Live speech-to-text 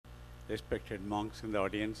respected monks in the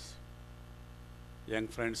audience, young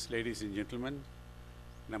friends, ladies and gentlemen,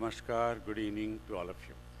 Namaskar, good evening to all of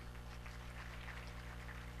you.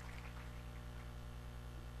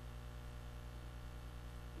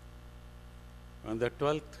 On the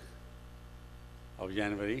 12th of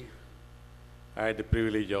January, I had the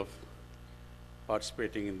privilege of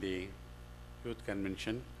participating in the youth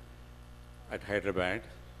convention at Hyderabad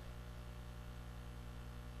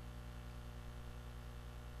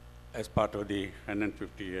as part of the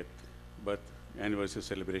 158th birth anniversary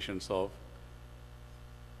celebrations of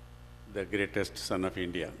the greatest son of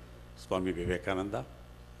India, Swami Vivekananda.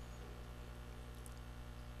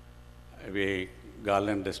 We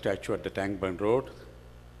garlanded the statue at the Tank Bund Road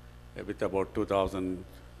with about 2,000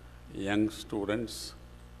 young students,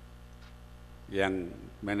 young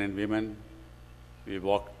men and women. We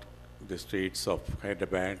walked the streets of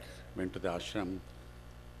Hyderabad, went to the ashram.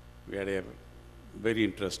 We had a very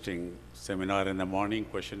interesting seminar in the morning,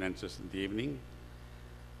 question and answers in the evening.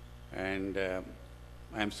 And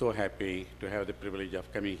I'm so happy to have the privilege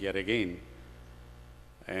of coming here again.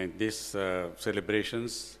 And these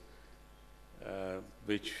celebrations,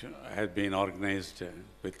 which have been organized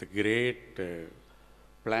with great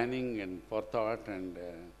planning and forethought, and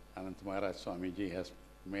Anant Maharaj Swamiji has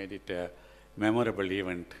made it a memorable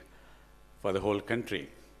event for the whole country.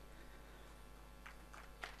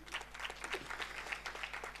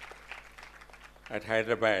 At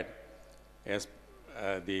Hyderabad, as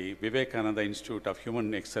the Vivekananda Institute of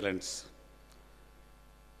Human Excellence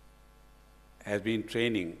has been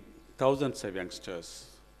training thousands of youngsters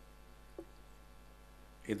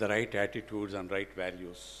in the right attitudes and right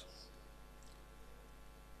values.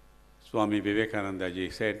 Swami Vivekananda ji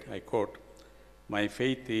said, I quote, "My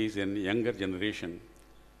faith is in younger generation,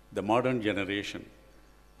 the modern generation.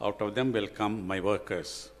 Out of them will come my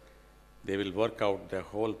workers. They will work out the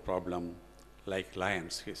whole problem like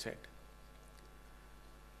lions," he said.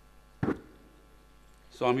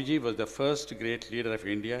 Swamiji was the first great leader of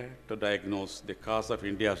India to diagnose the cause of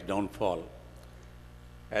India's downfall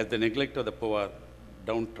as the neglect of the poor,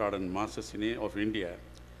 downtrodden masses of India,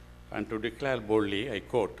 and to declare boldly, I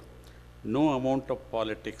quote, "No amount of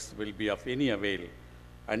politics will be of any avail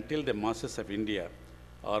until the masses of India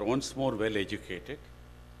are once more well educated,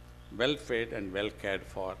 well fed and well cared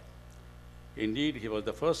for." Indeed, he was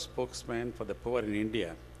the first spokesman for the poor in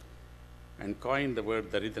India and coined the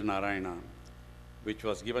word Daridra Narayana, which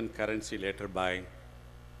was given currency later by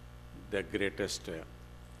the greatest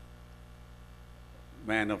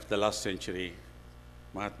man of the last century,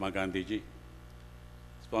 Mahatma Gandhi ji.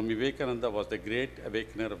 Swami Vivekananda was the great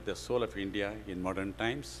awakener of the soul of India in modern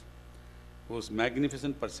times, whose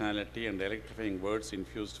magnificent personality and electrifying words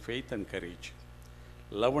infused faith and courage,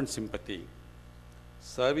 love and sympathy,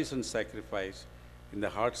 service and sacrifice in the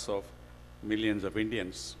hearts of millions of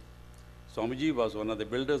Indians. Swamiji was one of the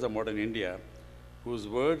builders of modern India, whose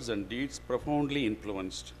words and deeds profoundly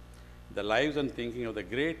influenced the lives and thinking of the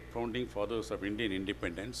great founding fathers of Indian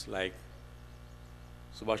independence like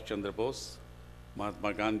Subhash Chandra Bose,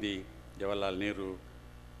 Mahatma Gandhi, Jawaharlal Nehru,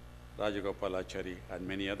 Rajagopalachari, and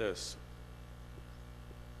many others.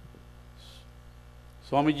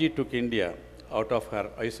 Swamiji took India out of her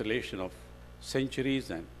isolation of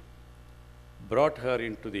centuries and brought her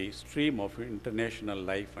into the stream of international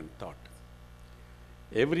life and thought.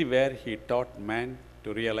 Everywhere he taught man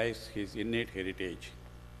to realize his innate heritage.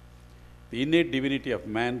 The innate divinity of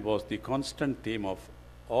man was the constant theme of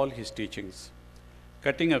all his teachings,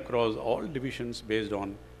 cutting across all divisions based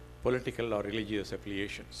on political or religious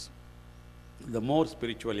affiliations. The more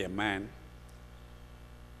spiritually a man,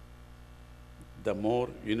 the more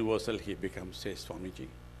universal he becomes, says Swamiji.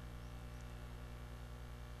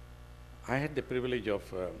 I had the privilege of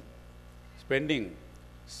spending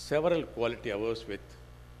several quality hours with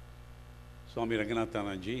Swami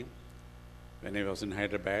Ranganathan ji when I was in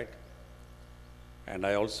Hyderabad, and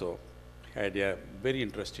I also had a very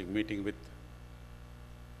interesting meeting with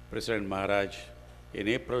President Maharaj in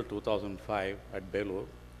April 2005 at Belur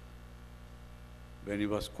when he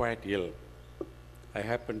was quite ill. I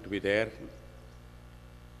happened to be there,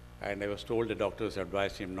 and I was told the doctors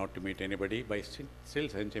advised him not to meet anybody, but I still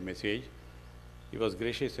sent a message. He was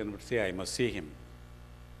gracious and would say, "I must see him."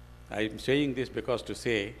 I am saying this because to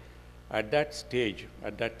say, at that stage,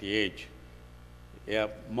 at that age, a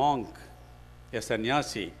monk, a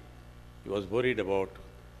sannyasi, he was worried about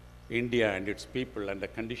India and its people and the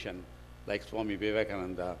condition like Swami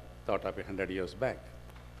Vivekananda thought of 100 years back.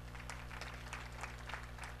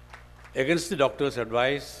 Against the doctor's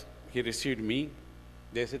advice, he received me.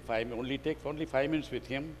 They said, only take only 5 minutes with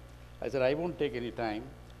him. I said, I won't take any time.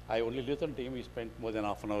 I only listened to him. He spent more than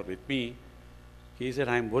half an hour with me. He said,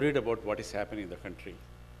 I'm worried about what is happening in the country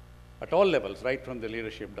at all levels, right from the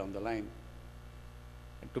leadership down the line.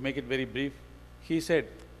 And to make it very brief, he said,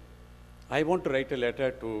 I want to write a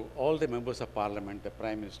letter to all the members of parliament, the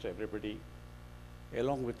prime minister, everybody,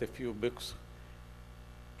 along with a few books.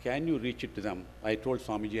 Can you reach it to them? I told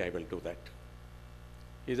Swamiji I will do that.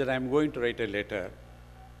 He said, I'm going to write a letter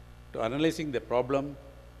to analyzing the problem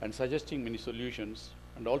and suggesting many solutions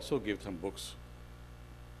and also give some books.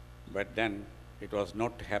 But then it was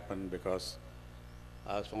not to happen because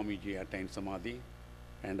Swamiji attained Samadhi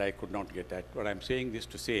and I could not get that. But I'm saying this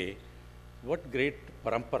to say, what great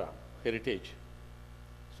parampara, heritage.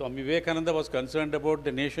 Swami Vivekananda was concerned about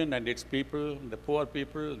the nation and its people, the poor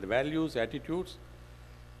people, the values, attitudes.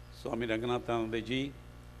 Swami Ranganathananda ji,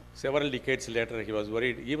 several decades later, he was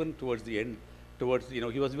worried, even towards the end,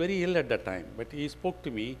 he was very ill at that time. But he spoke to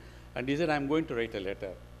me and he said, I'm going to write a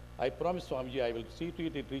letter. I promised Swamiji, I will see to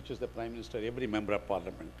it reaches the Prime Minister, every member of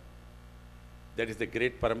Parliament. That is the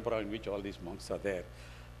great parampara in which all these monks are there.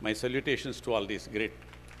 My salutations to all these great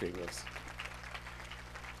figures.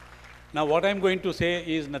 Now, what I'm going to say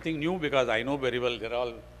is nothing new because I know very well they're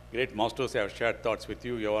all great masters. I have shared thoughts with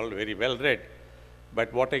you. You're all very well read.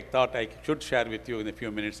 But what I thought I should share with you in a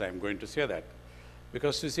few minutes, I'm going to say that.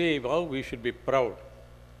 Because to say, well, we should be proud.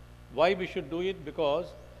 Why we should do it? Because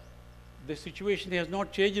the situation has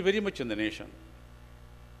not changed very much in the nation.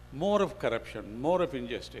 More of corruption, more of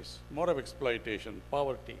injustice, more of exploitation,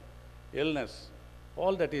 poverty, illness,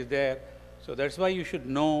 all that is there. So that's why you should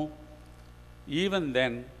know, even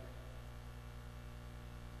then,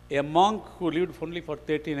 a monk who lived only for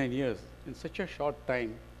 39 years, in such a short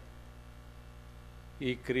time,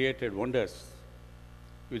 he created wonders.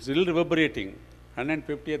 It's still reverberating.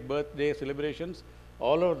 150th birthday celebrations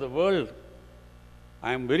all over the world.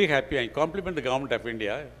 I am very happy. I compliment the government of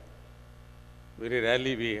India. Very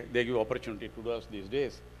rarely they give opportunity to us these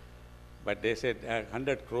days. But they said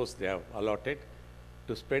 100 crores they have allotted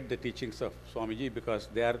to spread the teachings of Swamiji because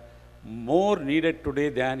they are more needed today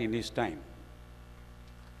than in his time.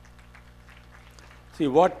 See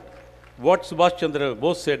what Subhash Chandra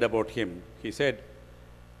Bose said about him. He said,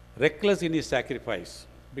 reckless in his sacrifice,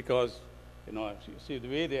 because, see the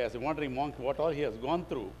way as a wandering monk, what all he has gone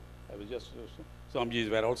through. I was just, Swamijis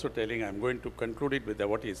were also telling, I'm going to conclude it with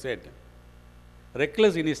what he said.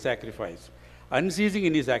 Reckless in his sacrifice, unceasing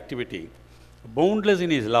in his activity, boundless in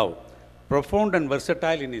his love, profound and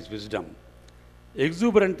versatile in his wisdom,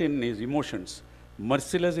 exuberant in his emotions,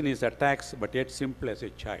 merciless in his attacks, but yet simple as a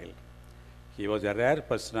child. He was a rare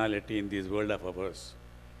personality in this world of ours.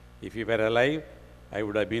 If he were alive, I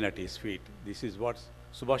would have been at his feet. This is what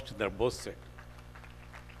Subhash Chandra Bose said.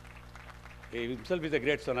 He himself is a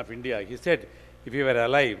great son of India. He said, if he were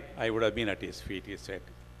alive, I would have been at his feet, he said.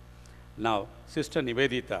 Now, Sister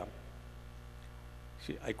Nivedita,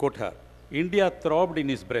 I quote her, India throbbed in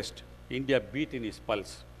his breast. India beat in his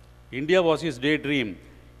pulse. India was his daydream.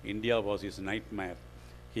 India was his nightmare.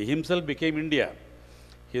 He himself became India.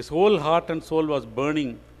 His whole heart and soul was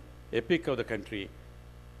burning, epic of the country,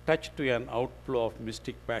 touched to an outflow of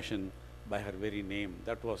mystic passion by her very name.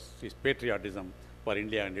 That was his patriotism for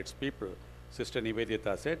India and its people. Sister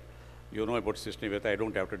Nivedita said, you know about Sister Nivedita, I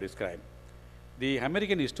don't have to describe. The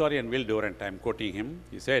American historian Will Durant, I am quoting him,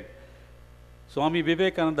 he said, Swami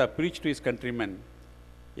Vivekananda preached to his countrymen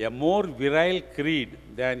a more virile creed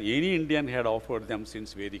than any Indian had offered them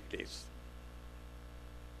since Vedic days.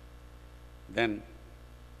 Then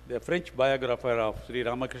the French biographer of Sri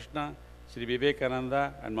Ramakrishna, Sri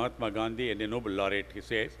Vivekananda and Mahatma Gandhi and a Nobel laureate, he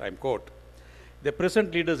says, I quote, the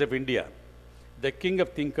present leaders of India, the king of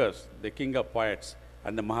thinkers, the king of poets,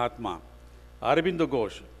 and the Mahatma, Aurobindo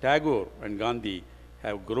Ghosh, Tagore, and Gandhi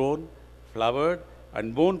have grown, flowered,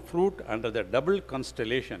 and borne fruit under the double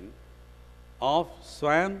constellation of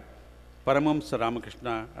Swam Paramahamsa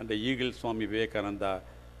Ramakrishna and the eagle Swami Vivekananda,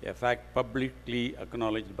 a fact publicly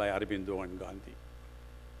acknowledged by Aurobindo and Gandhi.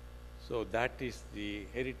 So that is the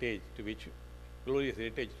heritage to which, glorious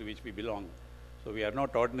heritage to which we belong. So we are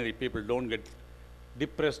not ordinary people. Don't get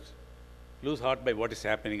depressed, lose heart by what is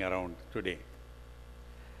happening around today.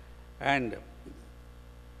 And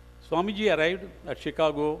Swamiji arrived at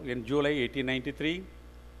Chicago in July 1893.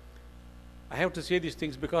 I have to say these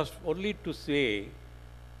things because only to say,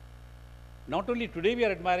 not only today we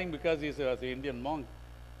are admiring because he is an Indian monk.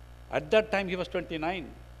 At that time he was 29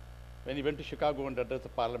 when he went to Chicago and addressed the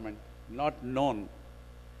parliament, not known.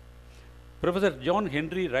 Professor John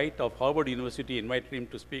Henry Wright of Harvard University invited him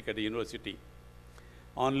to speak at the university.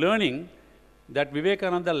 On learning that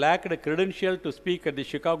Vivekananda lacked a credential to speak at the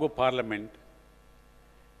Chicago Parliament,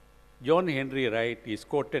 John Henry Wright is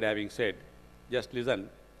quoted having said, just listen,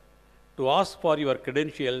 to ask for your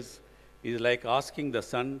credentials is like asking the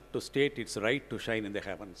sun to state its right to shine in the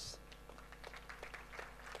heavens.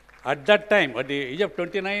 At that time, at the age of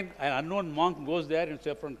 29, an unknown monk goes there in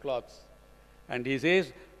saffron cloths. And he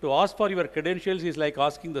says, to ask for your credentials is like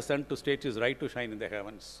asking the sun to state his right to shine in the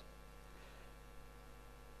heavens.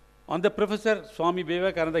 On the professor, Swami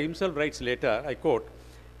Vivekananda himself writes later, I quote,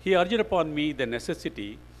 he urged upon me the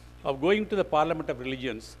necessity of going to the Parliament of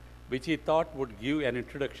Religions, which he thought would give an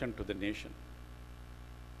introduction to the nation.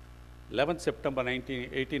 11th September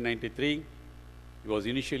 1893, he was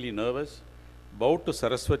initially nervous, bowed to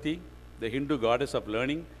Saraswati, the Hindu goddess of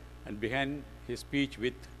learning, and began his speech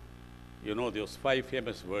with, you know, those 5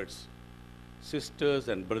 famous words, sisters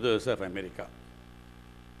and brothers of America.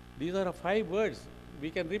 These are 5 words.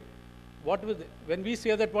 We can read when we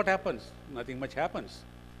say that, what happens? Nothing much happens.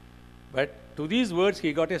 But to these words,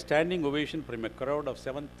 he got a standing ovation from a crowd of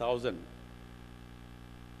 7,000,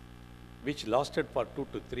 which lasted for 2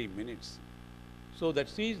 to 3 minutes. So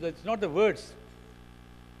that's not the words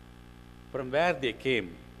from where they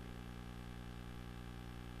came.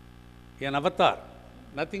 An avatar,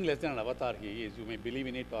 nothing less than an avatar he is. You may believe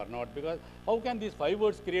in it or not, because how can these 5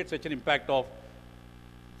 words create such an impact of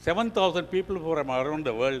 7,000 people from around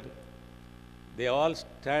the world? They all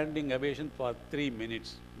standing ovation for 3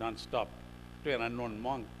 minutes non-stop to an unknown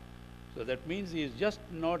monk. So that means he is just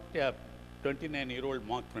not a 29-year-old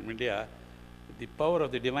monk from India, the power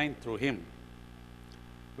of the divine through him.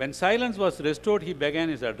 When silence was restored, he began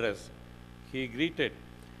his address. He greeted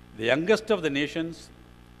the youngest of the nations,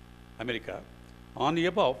 America, on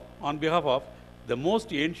behalf of the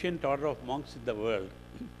most ancient order of monks in the world,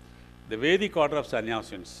 the Vedic order of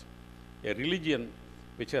sannyasins, a religion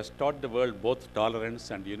which has taught the world both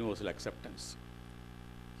tolerance and universal acceptance.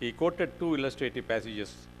 He quoted 2 illustrative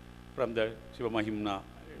passages from the Shiva Mahimna.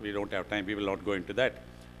 We don't have time, we will not go into that.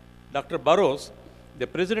 Dr. Burroughs, the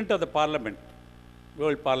president of the Parliament,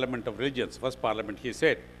 World Parliament of Religions, first parliament, he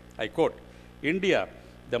said, I quote, India,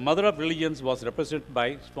 the mother of religions, was represented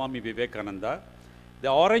by Swami Vivekananda, the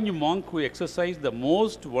orange monk who exercised the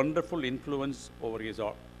most wonderful influence over his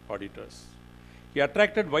auditors. He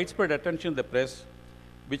attracted widespread attention in the press,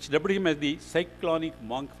 which dubbed him as the cyclonic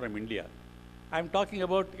monk from India. I am talking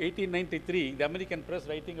about 1893, the American press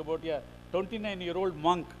writing about a 29-year-old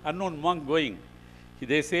monk, unknown monk going.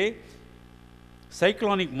 They say,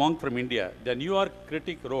 cyclonic monk from India. The New York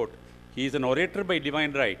critic wrote, he is an orator by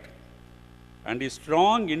divine right, and his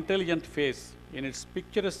strong, intelligent face in its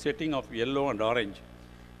picturesque setting of yellow and orange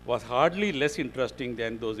was hardly less interesting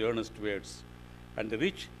than those earnest words and the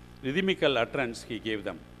rich rhythmical utterance he gave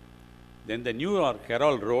them. Then the New York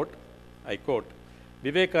Herald wrote, I quote,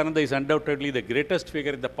 Vivekananda is undoubtedly the greatest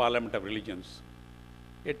figure in the Parliament of Religions.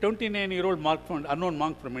 A 29-year-old unknown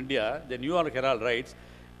monk from India, the New York Herald writes,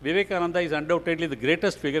 Vivekananda is undoubtedly the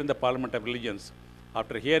greatest figure in the Parliament of Religions.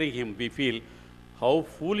 After hearing him, we feel how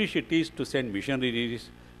foolish it is to send missionaries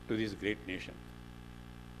to this great nation.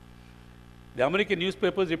 The American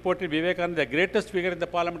newspapers reported Vivekananda the greatest figure in the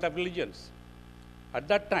Parliament of Religions. At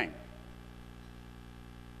that time,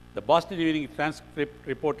 the Boston Evening Transcript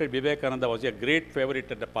reported Vivekananda was a great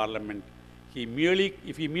favorite at the Parliament.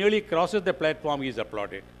 If he merely crosses the platform, he is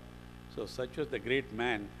applauded. So such was the great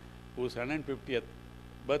man whose 150th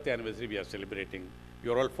birth anniversary we are celebrating.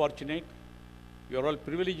 You are all fortunate, you are all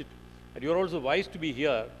privileged, and you are also wise to be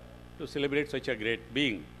here to celebrate such a great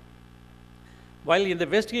being. While in the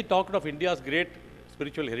West he talked of India's great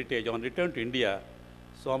spiritual heritage, on return to India,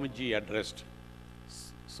 Swamiji addressed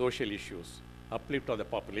social issues, uplift of the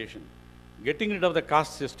population, getting rid of the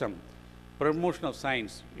caste system, promotion of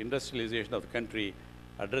science, industrialization of the country,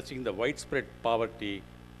 addressing the widespread poverty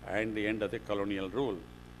and the end of the colonial rule.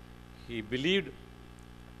 He believed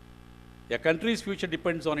a country's future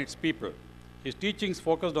depends on its people. His teachings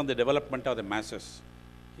focused on the development of the masses.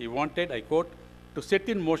 He wanted, I quote, to set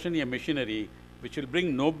in motion a machinery which will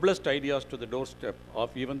bring noblest ideas to the doorstep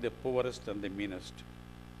of even the poorest and the meanest.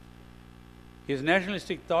 His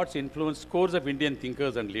nationalistic thoughts influenced scores of Indian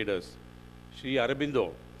thinkers and leaders. Sri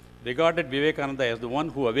Aurobindo regarded Vivekananda as the one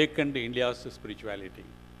who awakened India's spirituality.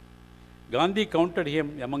 Gandhi counted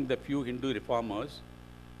him among the few Hindu reformers,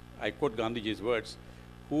 I quote Gandhiji's words,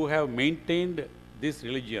 who have maintained this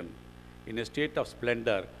religion in a state of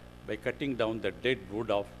splendor by cutting down the dead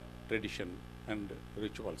wood of tradition and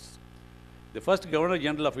rituals. The first Governor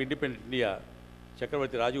General of independent India,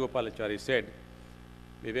 Chakravarti Rajagopalachari, said,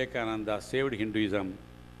 Vivekananda saved Hinduism,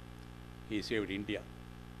 he saved India.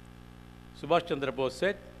 Subhash Chandra Bose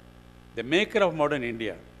said, the maker of modern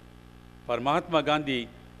India. For Mahatma Gandhi,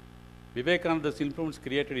 Vivekananda's influence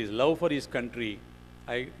created his love for his country.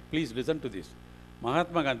 Please listen to this.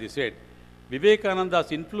 Mahatma Gandhi said,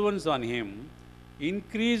 Vivekananda's influence on him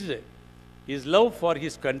increased his love for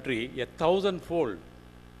his country 1,000-fold.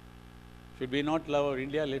 Should we not love our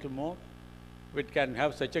India a little more? It can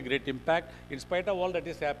have such a great impact in spite of all that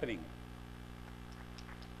is happening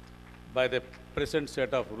by the present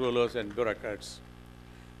set of rulers and bureaucrats.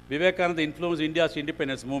 Vivekananda influenced India's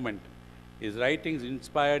independence movement. His writings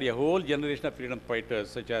inspired a whole generation of freedom fighters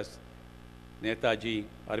such as Netaji,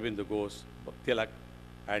 Arvind Ghosh, Tilak,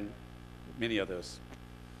 and many others.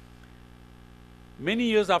 Many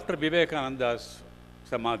years after Vivekananda's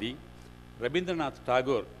Samadhi, Rabindranath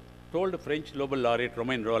Tagore told French Nobel laureate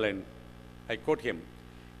Romain Rolland, I quote him,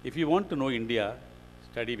 if you want to know India,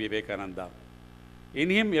 study Vivekananda. In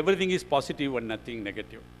him, everything is positive and nothing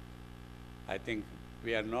negative. I think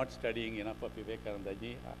we are not studying enough of Vivekananda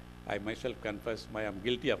ji. I myself confess I am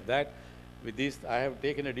guilty of that. With this, I have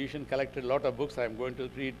taken edition, collected a lot of books. I am going to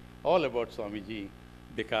read all about Swamiji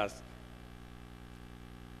because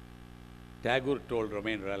Tagore told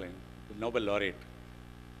Romain Rolland, the Nobel laureate,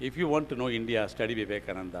 if you want to know India, study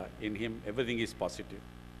Vivekananda. In him, everything is positive.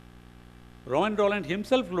 Romain Rolland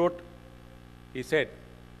himself wrote, he said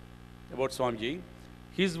about Swamiji,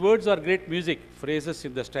 his words are great music, phrases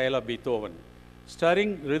in the style of Beethoven,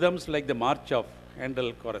 stirring rhythms like the march of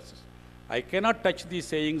Handel choruses. I cannot touch these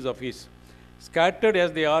sayings of his, scattered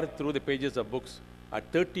as they are through the pages of books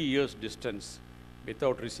at 30 years distance,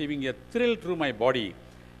 without receiving a thrill through my body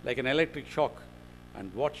like an electric shock.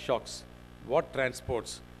 And what shocks, what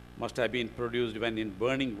transports must have been produced when in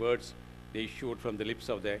burning words they issued from the lips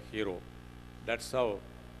of their hero. That's how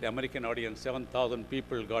the American audience, 7,000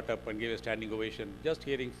 people got up and gave a standing ovation just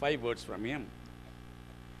hearing 5 words from him.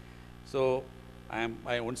 So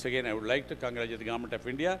once again, I would like to congratulate the Government of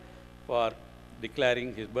India for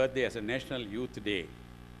declaring his birthday as a National Youth Day.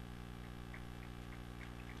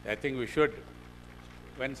 I think we should,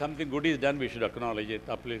 when something good is done, we should acknowledge it,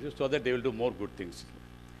 uplift it, so that they will do more good things.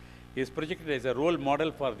 He is projected as a role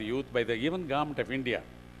model for the youth by the even Government of India,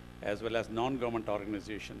 as well as non-government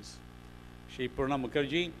organizations. Shri Pranab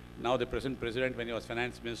Mukherjee, now the present president, when he was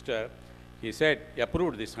finance minister, he said, he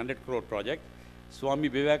approved this 100 crore project, Swami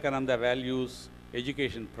Vivekananda Values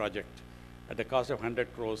Education Project, at the cost of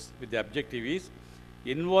 100 crores, with the objective is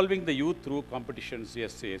involving the youth through competitions,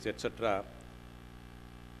 essays, etc.,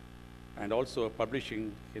 and also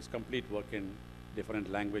publishing his complete work in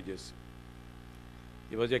different languages.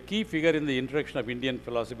 He was a key figure in the introduction of Indian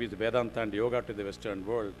philosophies, Vedanta and Yoga to the Western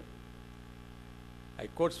world. I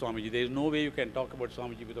quote Swamiji. There is no way you can talk about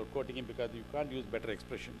Swamiji without quoting him because you can't use better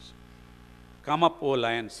expressions. Come up, O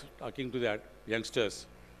lions, talking to the youngsters.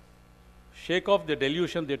 Shake off the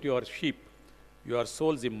delusion that you are sheep. Your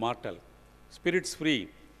soul's immortal. Spirits free,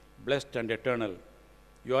 blessed and eternal.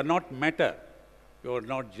 You are not matter. You are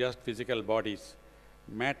not just physical bodies.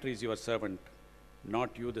 Matter is your servant, not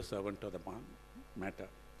you the servant of the matter.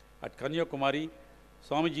 At Kanyakumari,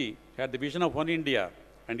 Swamiji had the vision of one India,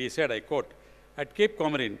 and he said, I quote, at Cape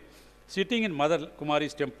Comorin, sitting in Mother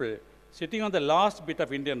Kumari's temple, sitting on the last bit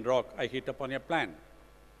of Indian rock, I hit upon a plan.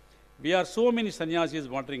 We are so many sannyasis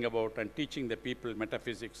wandering about and teaching the people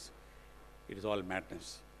metaphysics. It is all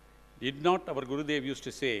madness. Did not our Gurudev used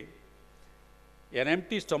to say, an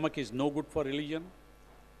empty stomach is no good for religion?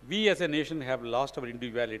 We as a nation have lost our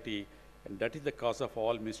individuality, and that is the cause of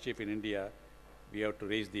all mischief in India. We have to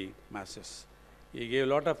raise the masses. He gave a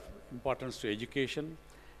lot of importance to education,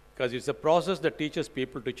 because it's a process that teaches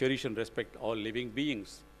people to cherish and respect all living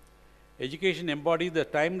beings. Education embodies the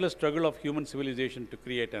timeless struggle of human civilization to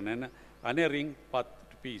create an unerring path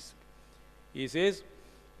to peace. He says,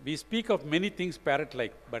 we speak of many things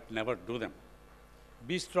parrot-like, but never do them.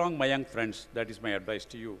 Be strong, my young friends. That is my advice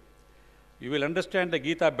to you. You will understand the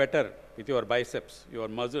Gita better with your biceps, your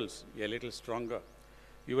muscles a little stronger.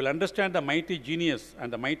 You will understand the mighty genius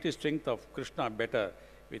and the mighty strength of Krishna better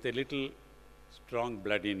with a little strong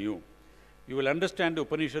blood in you. You will understand the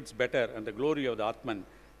Upanishads better and the glory of the Atman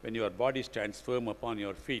when your body stands firm upon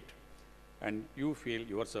your feet and you feel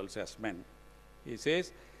yourselves as men. He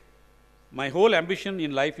says, my whole ambition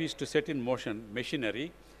in life is to set in motion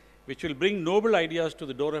machinery which will bring noble ideas to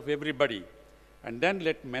the door of everybody, and then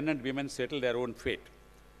let men and women settle their own fate.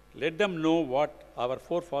 Let them know what our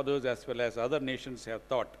forefathers as well as other nations have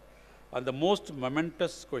thought on the most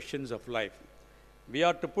momentous questions of life. We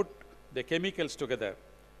are to put the chemicals together.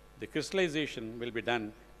 The crystallization will be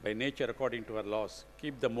done by nature according to our laws.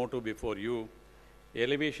 Keep the motto before you,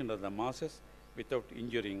 elevation of the masses without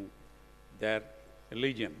injuring their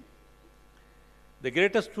religion. The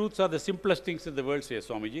greatest truths are the simplest things in the world, says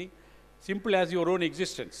Swamiji. Simple as your own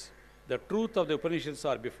existence. The truth of the Upanishads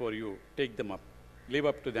are before you. Take them up. Live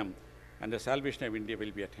up to them, and the salvation of India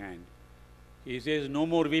will be at hand. He says, no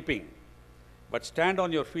more weeping, but stand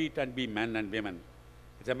on your feet and be men and women.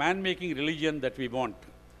 It's a man-making religion that we want.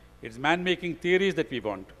 It's man-making theories that we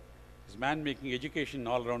want. It's man-making education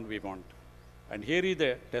all around we want. And here is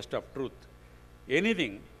the test of truth.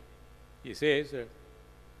 Anything, he says,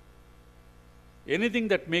 anything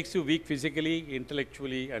that makes you weak physically,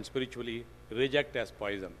 intellectually, and spiritually, reject as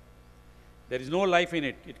poison. There is no life in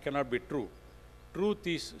it. It cannot be true. Truth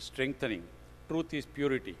is strengthening. Truth is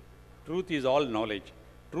purity. Truth is all knowledge.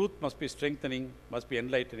 Truth must be strengthening, must be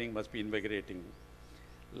enlightening, must be invigorating.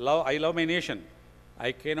 I love my nation.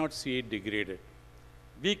 I cannot see it degraded,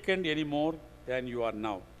 weakened any more than you are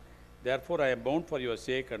now. Therefore, I am bound for your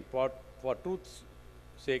sake and for truth's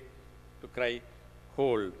sake to cry,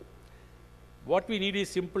 hold. What we need is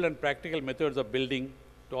simple and practical methods of building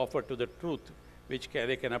to offer to the truth, which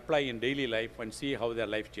they can apply in daily life and see how their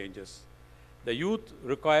life changes. The youth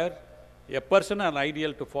require a person or an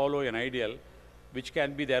ideal to follow, an ideal which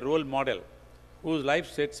can be their role model, whose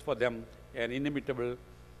life sets for them an inimitable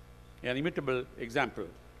example,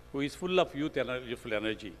 who is full of youthful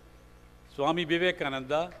energy. Swami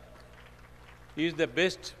Vivekananda is the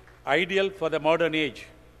best ideal for the modern age.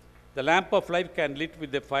 The lamp of life can lit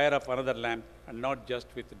with the fire of another lamp and not just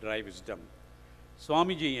with dry wisdom.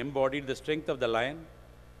 Swamiji embodied the strength of the lion,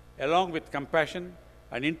 along with compassion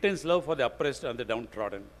and intense love for the oppressed and the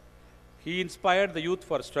downtrodden. He inspired the youth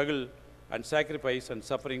for struggle and sacrifice and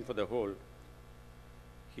suffering for the whole.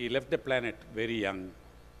 He left the planet very young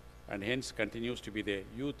and hence continues to be the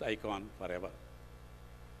youth icon forever.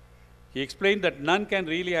 He explained that none can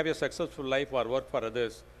really have a successful life or work for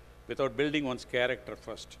others without building one's character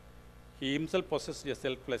first. He himself possessed a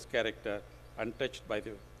selfless character, untouched by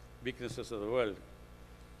the weaknesses of the world.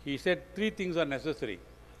 He said 3 things are necessary: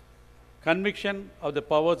 conviction of the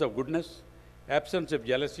powers of goodness, absence of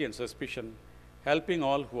jealousy and suspicion, helping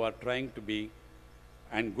all who are trying to be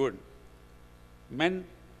and good. Men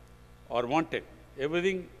are wanted.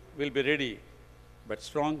 Everything will be ready, but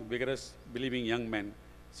strong, vigorous, believing young men,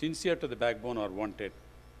 sincere to the backbone, are wanted.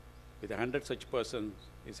 With 100 such persons,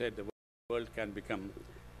 he said, the world can become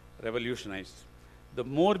revolutionized. The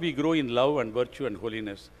more we grow in love and virtue and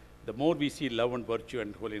holiness, the more we see love and virtue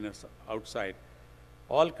and holiness outside.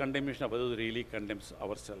 All condemnation of others really condemns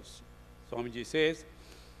ourselves. Swamiji says,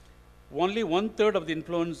 only 1/3 of the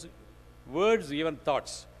influence, words, even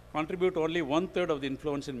thoughts, contribute only 1/3 of the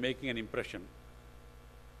influence in making an impression.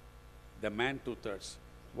 The man 2/3.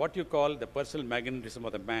 What you call the personal magnetism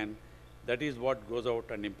of the man, that is what goes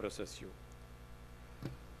out and impresses you.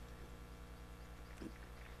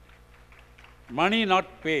 Money not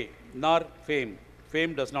pay, nor fame.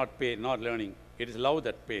 Fame does not pay, nor learning. It is love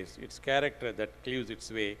that pays. It's character that cleaves its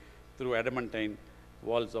way through adamantine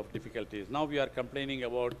walls of difficulties. Now we are complaining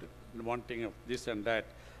about wanting of this and that.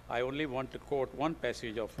 I only want to quote one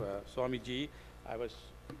passage of Swamiji.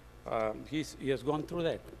 He has gone through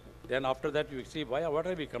that. Then after that you see, what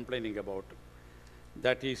are we complaining about?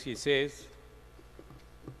 That is, he says,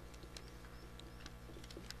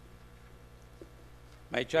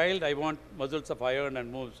 my child, I want muscles of iron and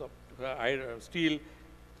moves of steel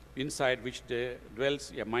inside which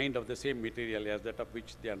dwells a mind of the same material as that of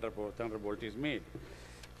which the thunderbolt is made.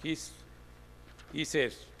 He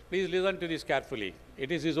says, please listen to this carefully.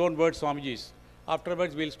 It is his own words, Swamiji's.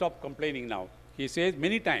 Afterwards, we'll stop complaining now. He says,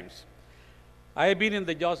 many times, I have been in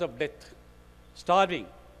the jaws of death, starving,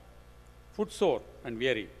 footsore and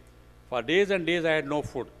weary. For days and days I had no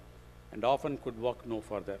food and often could walk no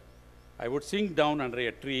further. I would sink down under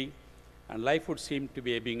a tree and life would seem to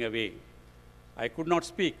be ebbing away. I could not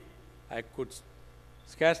speak. I could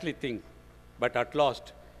scarcely think. But at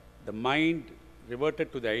last, the mind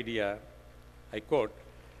reverted to the idea, I quote,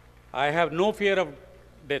 I have no fear of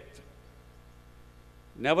death.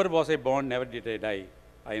 Never was I born, never did I die.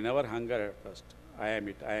 I never hunger at first. I am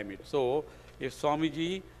it, I am it. So, if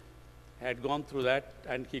Swamiji had gone through that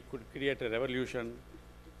and he could create a revolution,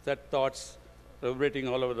 set thoughts reverberating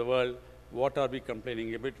all over the world, what are we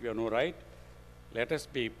complaining about? We have no right. Let us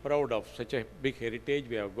be proud of such a big heritage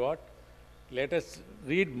we have got. Let us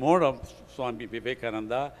read more of Swami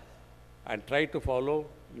Vivekananda and try to follow.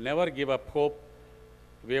 Never give up hope.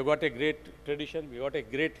 We have got a great tradition. We have got a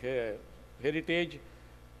great heritage.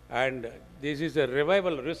 And this is a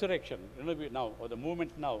revival, resurrection. Now, or the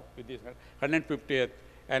movement now, with this 150th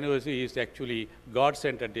anniversary is actually God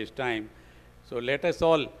sent at this time. So let us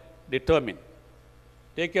all determine,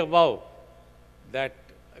 take a vow that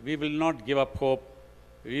we will not give up hope.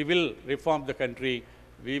 We will reform the country.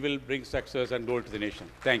 We will bring success and gold to the nation.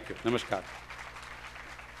 Thank you. Namaskar.